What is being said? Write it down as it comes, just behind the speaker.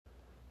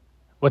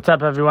What's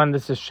up, everyone?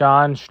 This is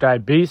Sean,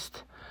 Stride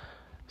Beast.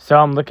 So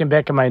I'm looking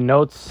back at my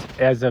notes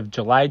as of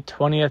July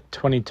 20th,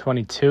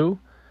 2022.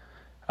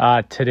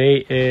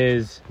 Today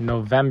is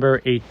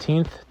November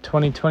 18th,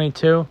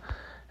 2022.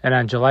 And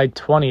on July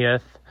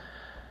 20th,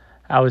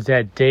 I was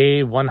at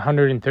day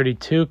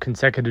 132,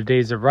 consecutive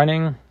days of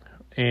running.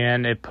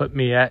 And it put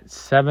me at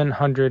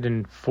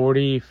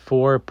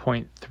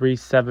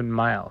 744.37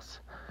 miles.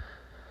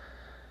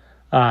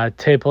 I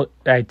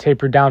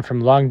tapered down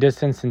from long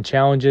distance and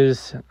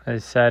challenges. I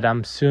said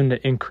I'm soon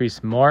to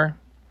increase more.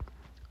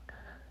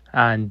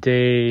 On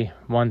day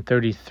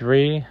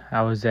 133,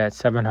 I was at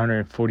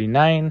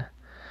 749.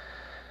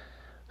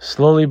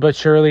 Slowly but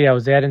surely, I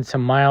was adding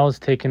some miles,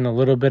 taking a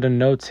little bit of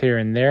notes here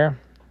and there.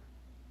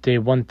 Day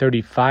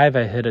 135,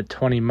 I hit a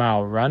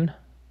 20-mile run.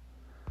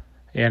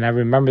 And I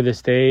remember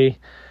this day,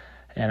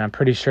 and I'm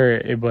pretty sure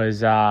it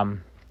was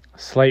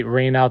slight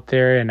rain out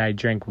there, and I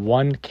drank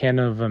 1 can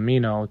of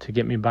amino to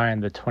get me by on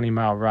the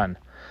 20-mile run.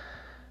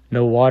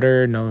 No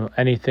water, no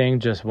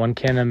anything, just 1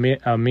 can of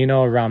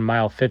amino around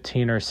mile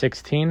 15 or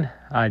 16.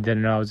 I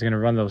didn't know I was going to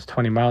run those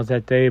 20 miles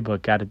that day,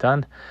 but got it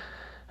done.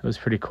 It was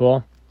pretty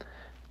cool.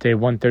 Day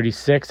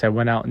 136, I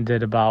went out and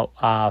did about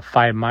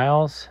 5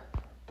 miles.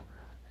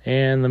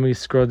 And let me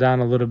scroll down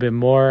a little bit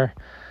more.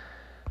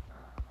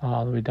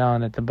 All the way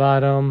down at the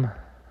bottom.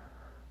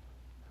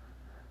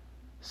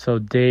 So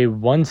day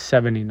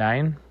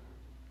 179,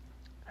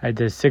 I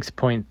did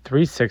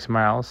 6.36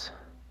 miles.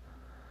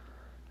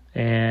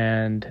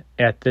 And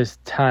at this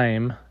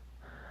time,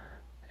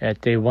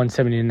 at day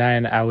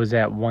 179, I was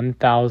at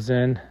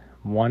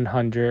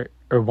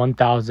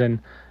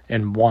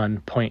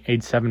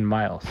 1,101.87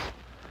 miles.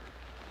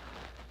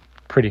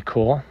 Pretty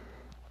cool.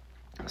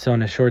 So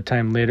in a short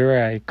time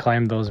later, I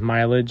climbed those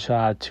mileage,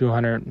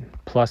 200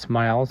 plus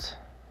miles.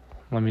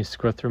 Let me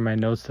scroll through my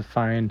notes to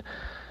find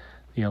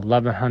the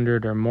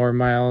 1,100 or more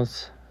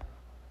miles.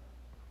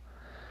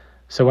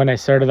 So when I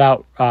started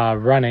out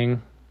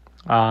running,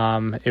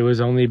 it was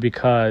only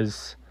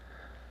because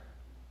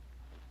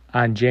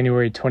on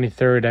January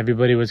 23rd,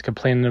 everybody was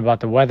complaining about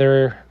the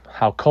weather,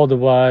 how cold it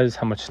was,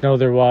 how much snow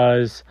there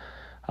was.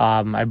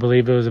 I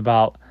believe it was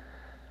about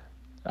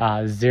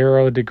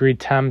 0 degree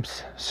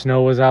temps.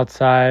 Snow was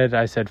outside.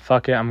 I said,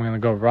 fuck it, I'm going to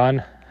go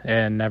run,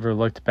 and never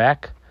looked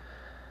back.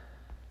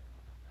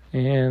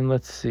 And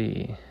let's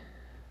see.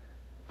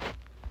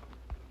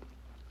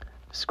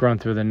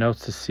 Scrolling through the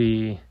notes to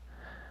see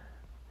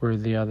where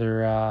the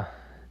other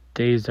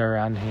days are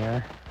on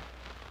here.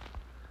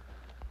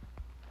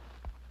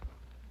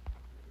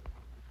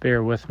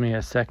 Bear with me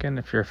a second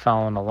if you're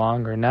following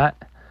along or not.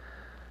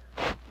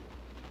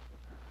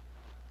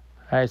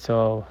 Alright,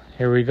 so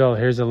here we go.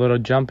 Here's a little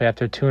jump.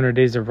 After 200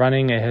 days of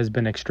running, it has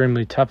been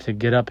extremely tough to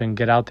get up and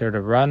get out there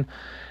to run.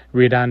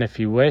 Read on if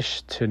you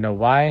wish to know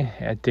why.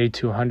 At day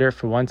 200,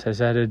 for once, I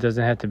said it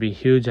doesn't have to be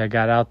huge. I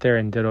got out there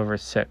and did over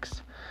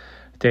 6.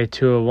 Day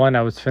 201,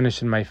 I was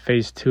finishing my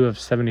phase 2 of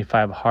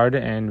 75 hard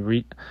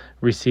and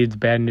received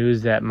bad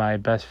news that my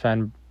best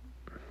friend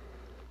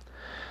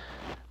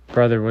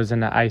brother was in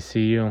the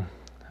ICU.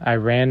 I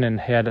ran and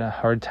had a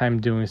hard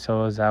time doing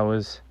so as I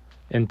was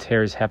in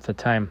tears half the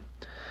time.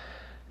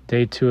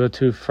 Day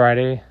 202,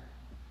 Friday,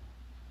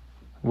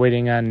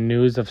 waiting on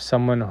news of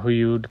someone who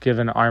you'd give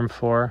an arm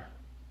for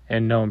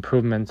and no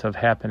improvements of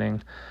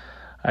happening.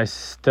 I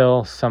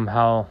still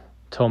somehow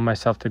told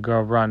myself to go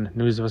run.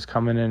 News was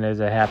coming in as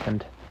it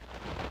happened.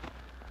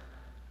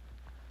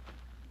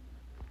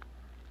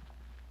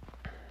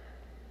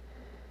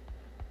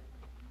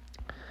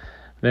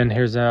 Then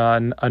here's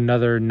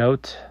another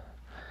note.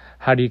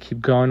 How do you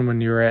keep going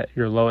when you're at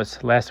your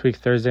lowest? Last week,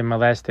 Thursday, my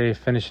last day,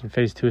 finishing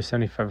phase 2 of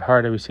 75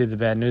 hard, I received the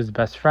bad news.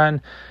 Best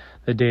friend,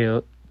 the day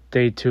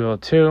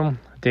 202,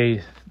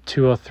 day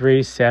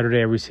 203, Saturday,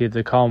 I received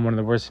the call, and one of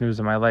the worst news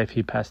of my life,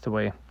 he passed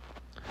away.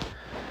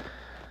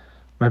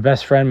 My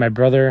best friend, my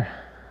brother,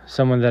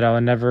 someone that I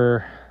will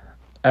never,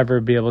 ever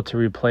be able to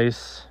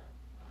replace.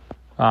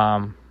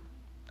 I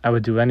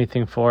would do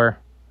anything for.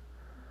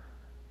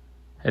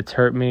 It's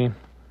hurt me.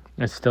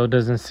 It still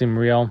doesn't seem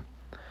real.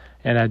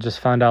 And I just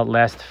found out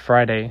last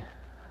Friday,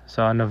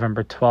 so on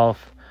November 12th,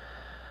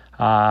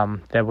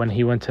 that when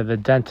he went to the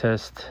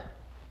dentist,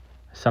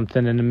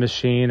 something in the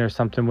machine or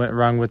something went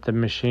wrong with the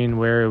machine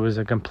where it was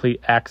a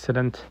complete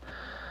accident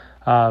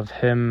of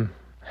him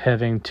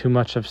having too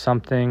much of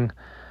something.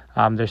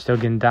 They're still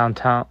getting down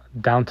to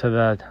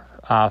the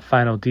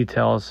final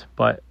details,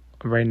 but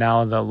right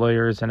now the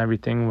lawyers and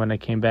everything, when they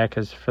came back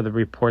as for the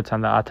reports on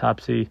the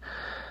autopsy,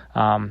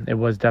 it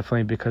was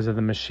definitely because of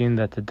the machine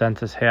that the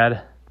dentist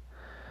had.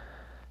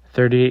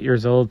 38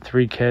 years old,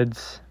 3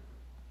 kids.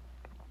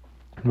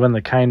 One of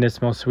the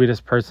kindest, most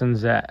sweetest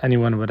persons that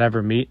anyone would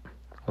ever meet.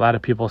 A lot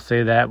of people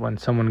say that when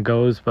someone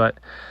goes, but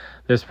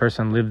this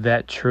person lived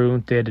that true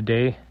day to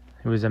day.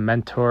 He was a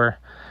mentor.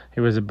 He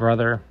was a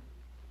brother.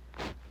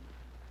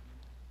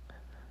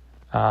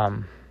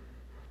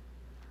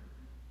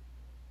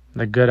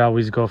 The good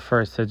always go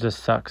first. It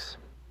just sucks.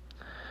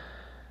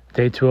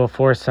 Day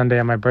 204, Sunday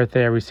on my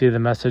birthday, I received the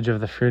message of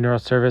the funeral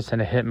service,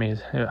 and it hit me.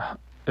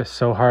 It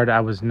so hard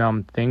I was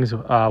numb. Things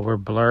were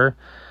blur.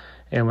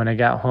 And when I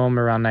got home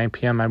around 9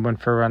 p.m., I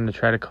went for a run to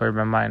try to clear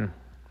my mind.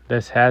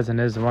 This has and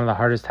is one of the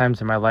hardest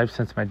times in my life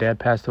since my dad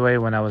passed away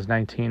when I was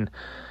 19.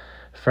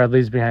 Fred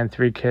leaves behind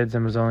 3 kids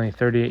and was only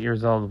 38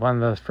 years old.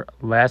 One of the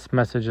last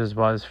messages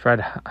was,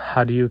 Fred,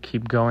 how do you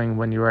keep going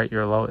when you're at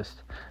your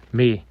lowest?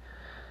 Me.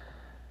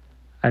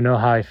 I know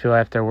how I feel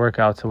after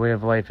workouts, a way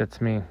of life,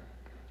 it's me.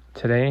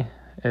 Today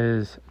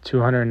is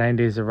 209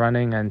 days of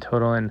running and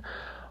totaling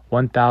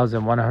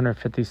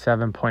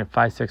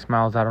 1,157.56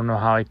 miles. I don't know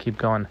how I keep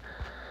going.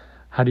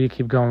 How do you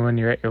keep going when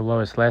you're at your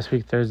lowest? Last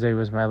week, Thursday,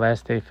 was my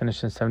last day,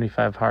 finishing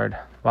 75 hard.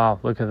 Wow,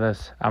 look at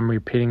this. I'm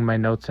repeating my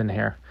notes in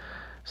here.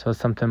 So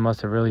something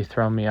must have really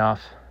thrown me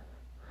off.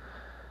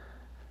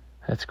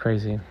 That's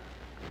crazy.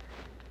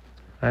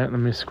 All right,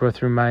 let me scroll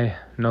through my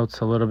notes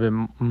a little bit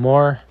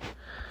more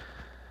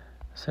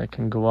so I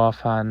can go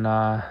off on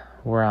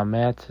where I'm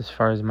at as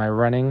far as my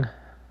running.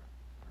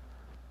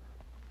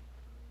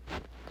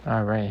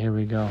 All right, here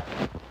we go.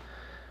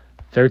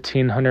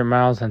 1,300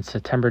 miles on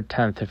September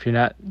 10th. If you're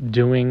not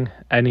doing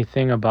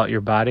anything about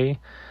your body,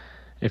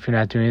 if you're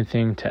not doing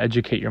anything to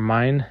educate your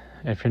mind,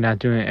 if you're not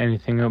doing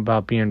anything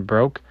about being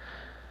broke,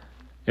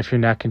 if you're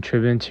not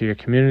contributing to your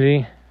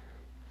community,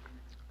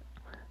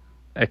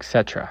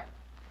 etc.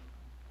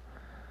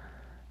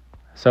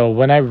 So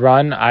when I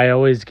run, I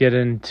always get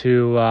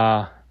into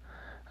a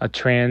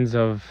trance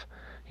of,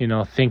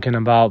 thinking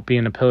about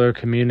being a pillar of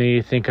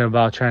community, thinking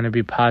about trying to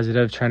be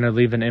positive, trying to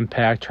leave an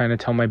impact, trying to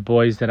tell my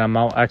boys that I'm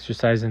out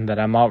exercising, that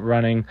I'm out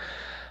running.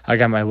 I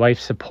got my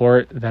wife's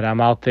support, that I'm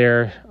out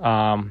there.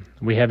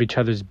 We have each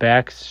other's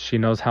backs. She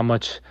knows how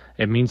much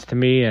it means to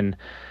me, and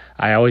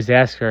I always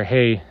ask her,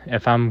 hey,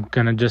 if I'm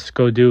going to just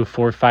go do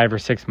 4, 5, or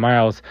 6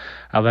 miles,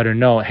 I'll let her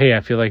know, hey,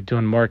 I feel like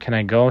doing more. Can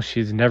I go?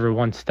 She's never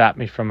once stopped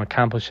me from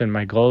accomplishing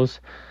my goals.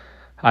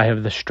 I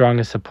have the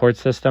strongest support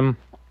system,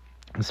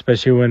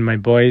 especially when my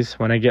boys,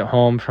 when I get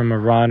home from a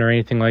run or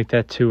anything like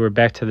that too, we're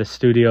back to the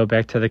studio,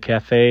 back to the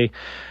cafe,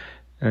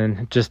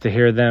 and just to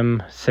hear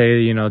them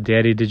say,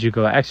 Daddy, did you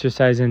go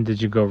exercising?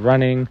 Did you go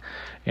running?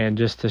 And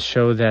just to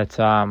show that,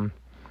 a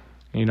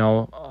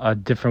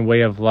different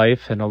way of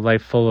life and a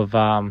life full of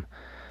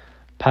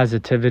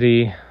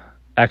positivity,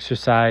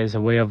 exercise,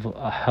 a way of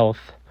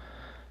health,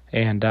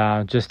 and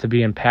just to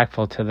be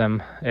impactful to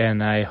them.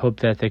 And I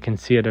hope that they can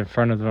see it in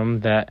front of them,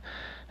 that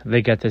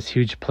they got this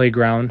huge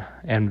playground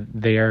and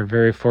they are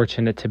very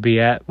fortunate to be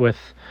at with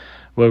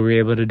what we're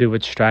able to do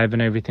with Strive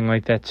and everything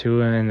like that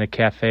too, and in the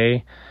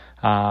cafe.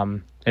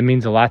 It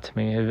means a lot to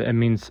me. It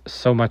means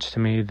so much to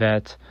me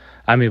that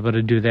I'm able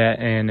to do that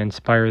and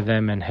inspire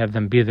them and have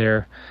them be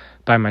there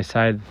by my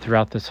side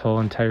throughout this whole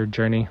entire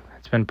journey.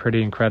 It's been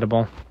pretty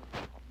incredible.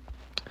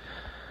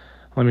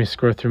 Let me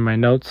scroll through my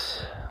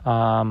notes,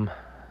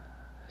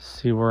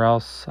 see where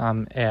else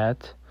I'm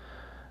at.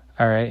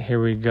 All right, here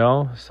we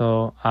go.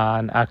 So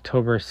on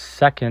October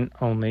 2nd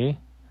only,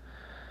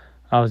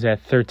 I was at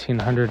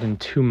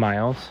 1,302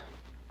 miles.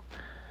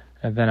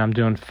 And then I'm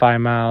doing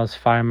 5 miles,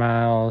 3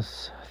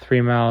 miles,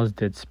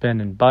 did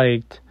spin and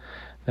biked.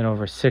 Then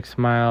over 6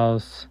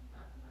 miles,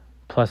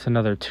 plus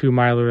another 2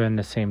 miler in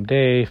the same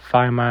day,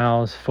 5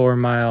 miles, 4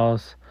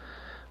 miles,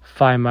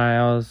 5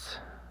 miles.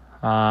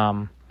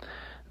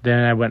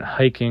 Then I went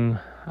hiking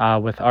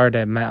with Art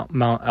at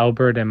Mount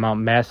Elbert and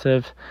Mount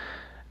Massive.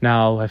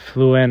 Now, I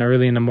flew in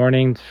early in the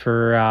morning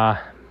for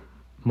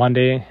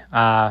Monday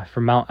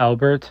for Mount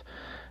Elbert,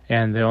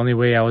 and the only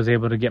way I was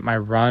able to get my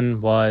run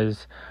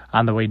was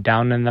on the way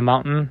down in the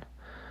mountain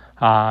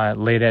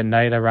late at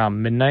night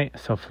around midnight.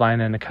 So flying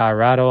into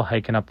Colorado,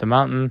 hiking up the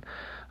mountain.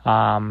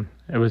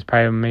 It was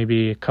probably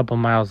maybe a couple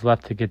miles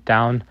left to get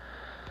down.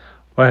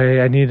 But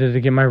I needed to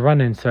get my run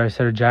in, so I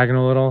started jogging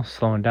a little,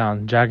 slowing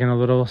down,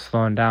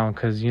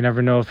 because you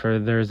never know if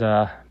there's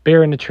a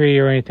bear in the tree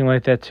or anything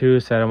like that too,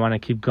 so I don't want to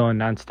keep going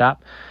nonstop.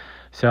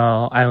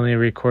 So I only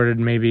recorded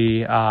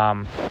maybe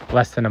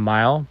less than a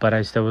mile, but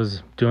I still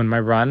was doing my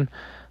run.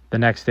 The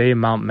next day,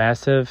 Mount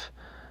Massive,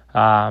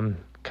 kind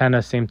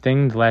of same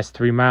thing. The last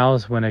 3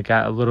 miles, when it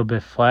got a little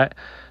bit flat,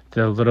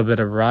 did a little bit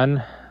of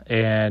run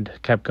and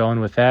kept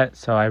going with that.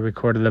 So I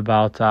recorded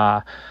about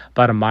a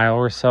mile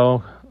or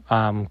so,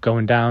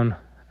 going down,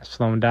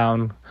 slowing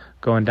down,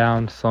 going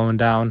down, slowing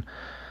down.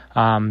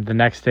 The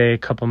next day, a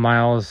couple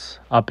miles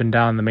up and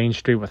down the main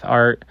street with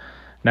Art.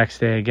 Next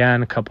day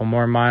again, a couple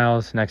more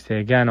miles. Next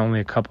day again, only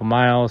a couple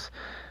miles.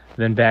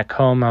 Then back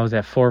home, I was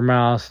at 4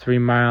 miles, 3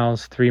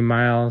 miles, 3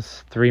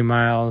 miles, 3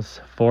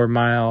 miles, 4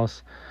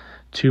 miles,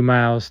 2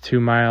 miles, 2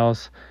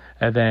 miles.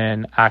 And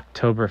then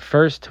October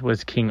 1st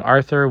was King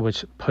Arthur,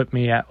 which put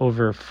me at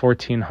over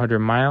 1,400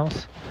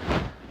 miles.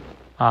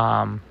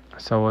 So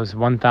it was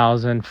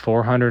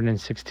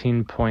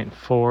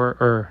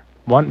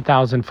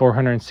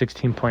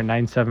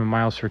 1,416.97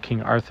 miles for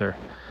King Arthur.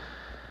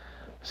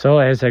 So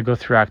as I go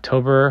through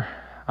October,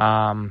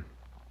 I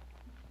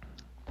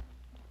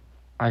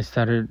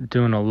started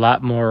doing a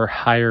lot more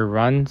higher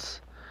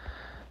runs.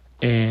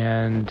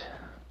 And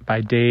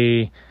by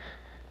day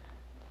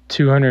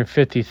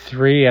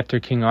 253 after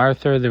King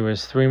Arthur, there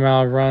was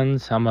 3-mile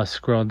runs. I'm going to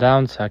scroll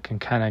down so I can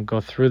kind of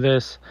go through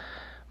this.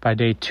 By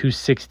day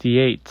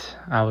 268,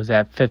 I was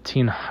at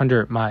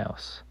 1,500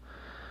 miles.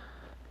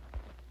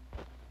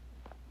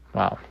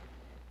 Wow.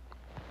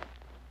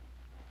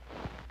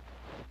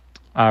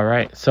 All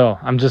right, so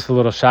I'm just a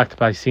little shocked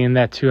by seeing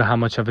that too, how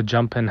much of a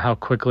jump and how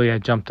quickly I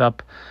jumped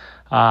up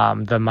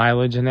the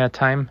mileage in that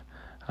time.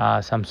 So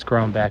I'm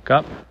scrolling back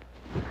up.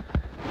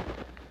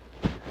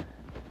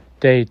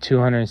 Day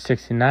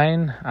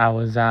 269, I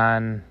was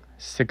on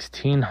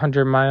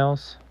 1,600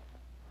 miles.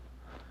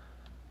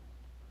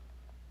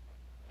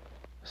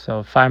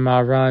 So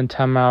 5-mile run,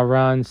 10-mile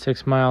run,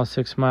 6 miles,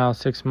 6 miles,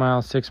 6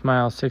 miles, 6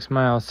 miles, 6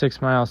 miles,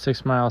 6 miles,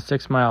 6 miles,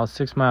 6 miles,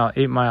 6 mile,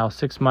 8 miles,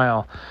 6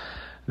 mile.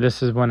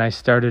 This is when I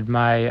started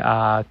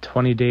my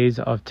 20 days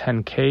of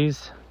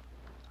 10Ks.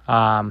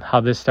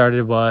 How this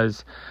started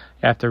was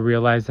after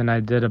realizing I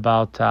did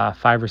about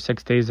 5 or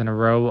 6 days in a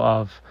row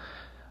of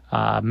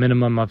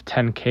minimum of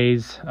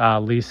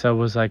 10Ks. Lisa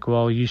was like,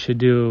 well, you should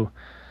do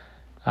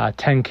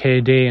 10K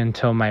a day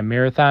until my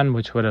marathon,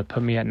 which would have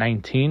put me at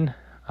 19.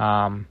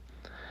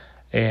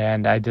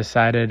 And I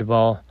decided,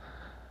 well,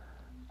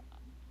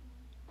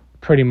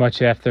 pretty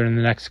much after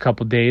the next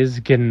couple days,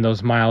 getting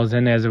those miles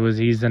in as it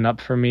was easing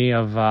up for me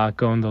of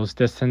going those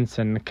distance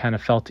and kind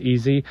of felt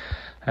easy.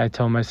 I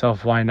told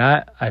myself, why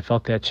not? I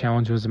felt that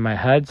challenge was in my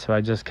head, so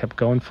I just kept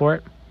going for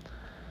it.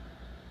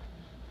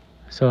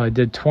 So I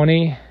did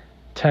 20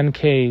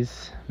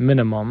 10Ks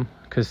minimum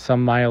because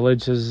some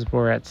mileages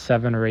were at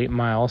 7 or 8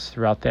 miles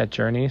throughout that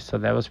journey, so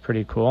that was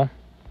pretty cool.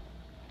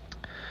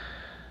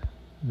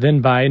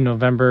 Then by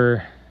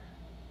November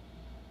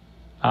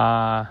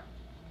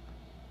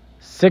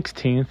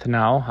 16th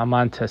now, I'm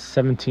on to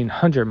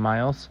 1,700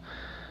 miles.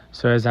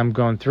 So as I'm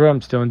going through,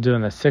 I'm still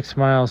doing the 6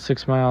 mile,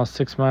 6 mile,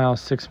 6 mile,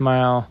 6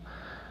 mile,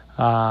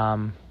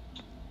 20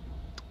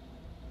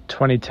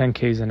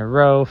 10Ks in a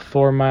row,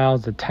 4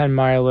 miles, a 10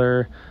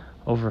 miler,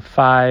 over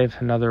 5,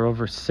 another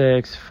over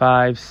 6,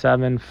 5,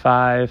 7,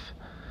 5.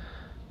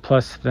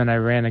 Plus then I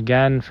ran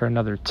again for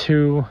another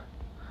 2.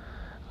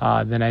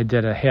 Then I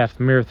did a half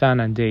marathon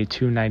on day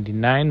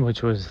 299,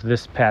 which was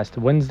this past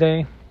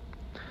Wednesday.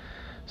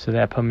 So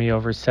that put me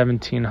over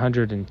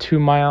 1,702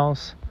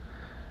 miles.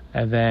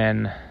 And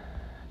then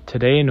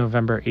today,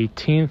 November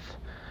 18th,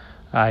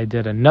 I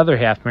did another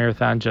half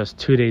marathon just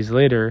 2 days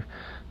later.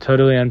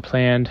 Totally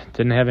unplanned.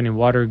 Didn't have any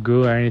water,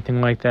 goo, or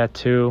anything like that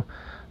too.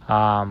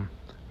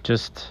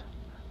 Just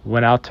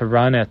went out to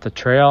run at the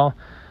trail.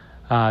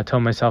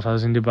 Told myself I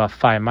was going to do about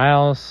 5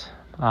 miles.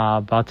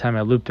 About time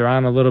I looped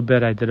around a little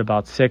bit, I did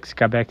about 6,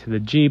 got back to the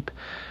Jeep.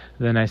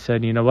 Then I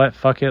said, you know what,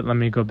 fuck it, let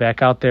me go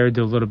back out there,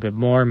 do a little bit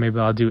more. Maybe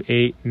I'll do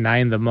 8,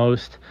 9 the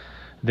most.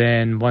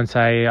 Then once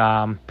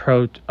I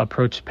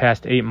approached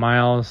past 8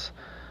 miles,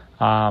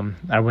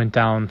 I went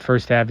down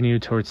First Avenue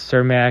towards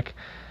Cermak.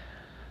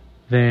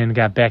 Then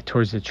got back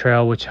towards the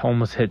trail, which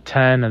almost hit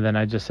 10. And then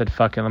I just said,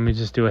 fuck it, let me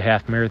just do a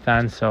half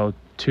marathon. So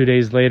 2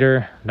 days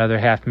later, another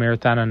half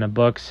marathon on the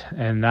books.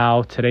 And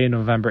now today,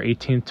 November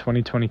 18th,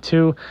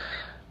 2022,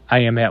 I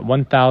am at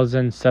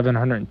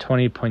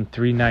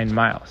 1,720.39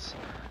 miles.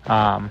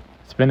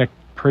 It's been a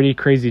pretty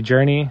crazy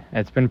journey.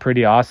 It's been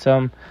pretty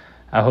awesome.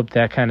 I hope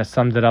that kind of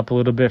summed it up a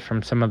little bit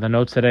from some of the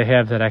notes that I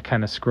have that I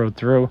kind of scrolled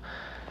through.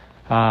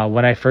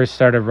 When I first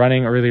started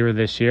running earlier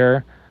this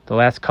year, the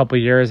last couple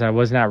years, I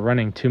was not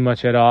running too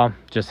much at all,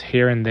 just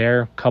here and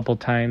there, a couple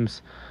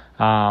times.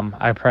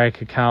 I probably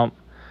could count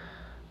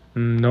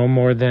no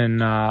more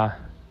than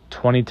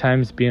 20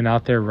 times being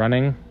out there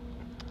running.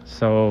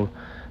 So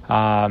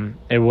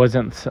it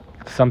wasn't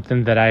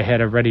something that I had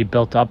already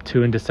built up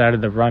to and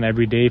decided to run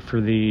every day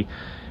for the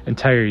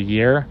entire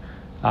year.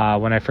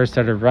 When I first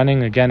started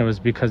running, again, it was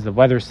because the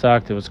weather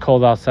sucked. It was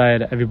cold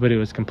outside. Everybody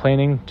was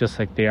complaining, just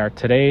like they are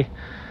today.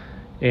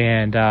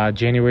 And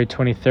January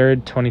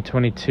 23rd,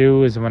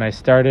 2022 is when I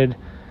started.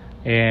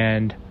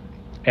 And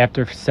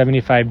after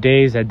 75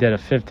 days, I did a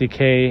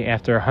 50K.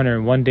 After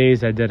 101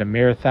 days, I did a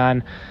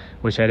marathon,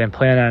 which I didn't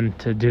plan on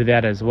to do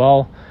that as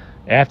well.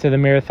 After the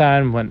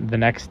marathon, the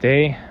next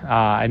day,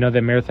 I know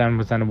the marathon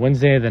was on a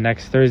Wednesday. The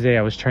next Thursday,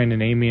 I was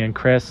training Amy and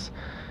Chris.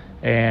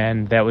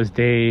 And that was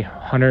day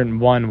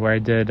 101 where I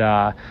did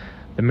the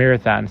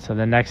marathon. So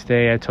the next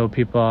day, I told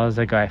people, I was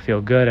like, I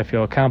feel good. I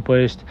feel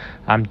accomplished.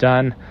 I'm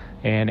done.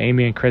 And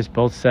Amy and Chris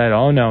both said,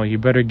 oh, no, you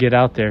better get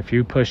out there. If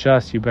you push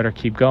us, you better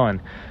keep going.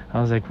 I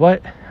was like,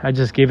 what? I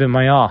just gave it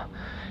my all.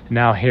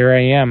 Now here I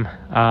am,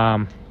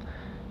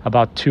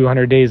 about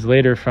 200 days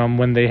later from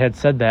when they had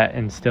said that,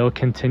 and still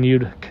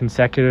continued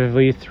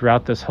consecutively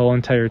throughout this whole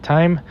entire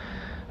time.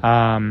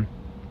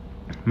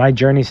 My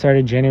journey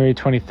started January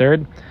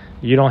 23rd.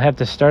 You don't have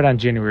to start on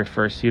January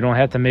 1st. You don't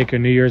have to make a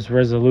New Year's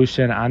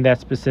resolution on that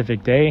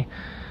specific day.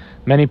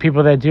 Many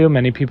people that do,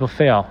 many people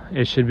fail.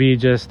 It should be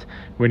just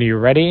when you're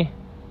ready,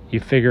 you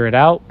figure it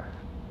out.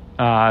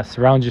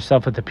 Surround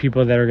yourself with the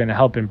people that are going to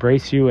help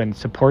embrace you and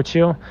support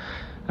you.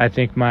 I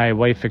think my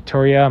wife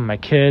Victoria, my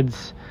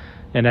kids,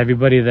 and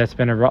everybody that's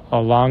been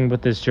along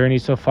with this journey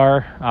so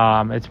far.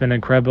 It's been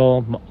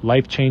incredible,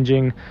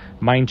 life-changing,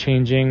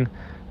 mind-changing,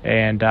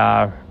 and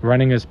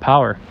running is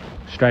power.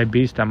 Stride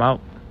Beast, I'm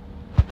out.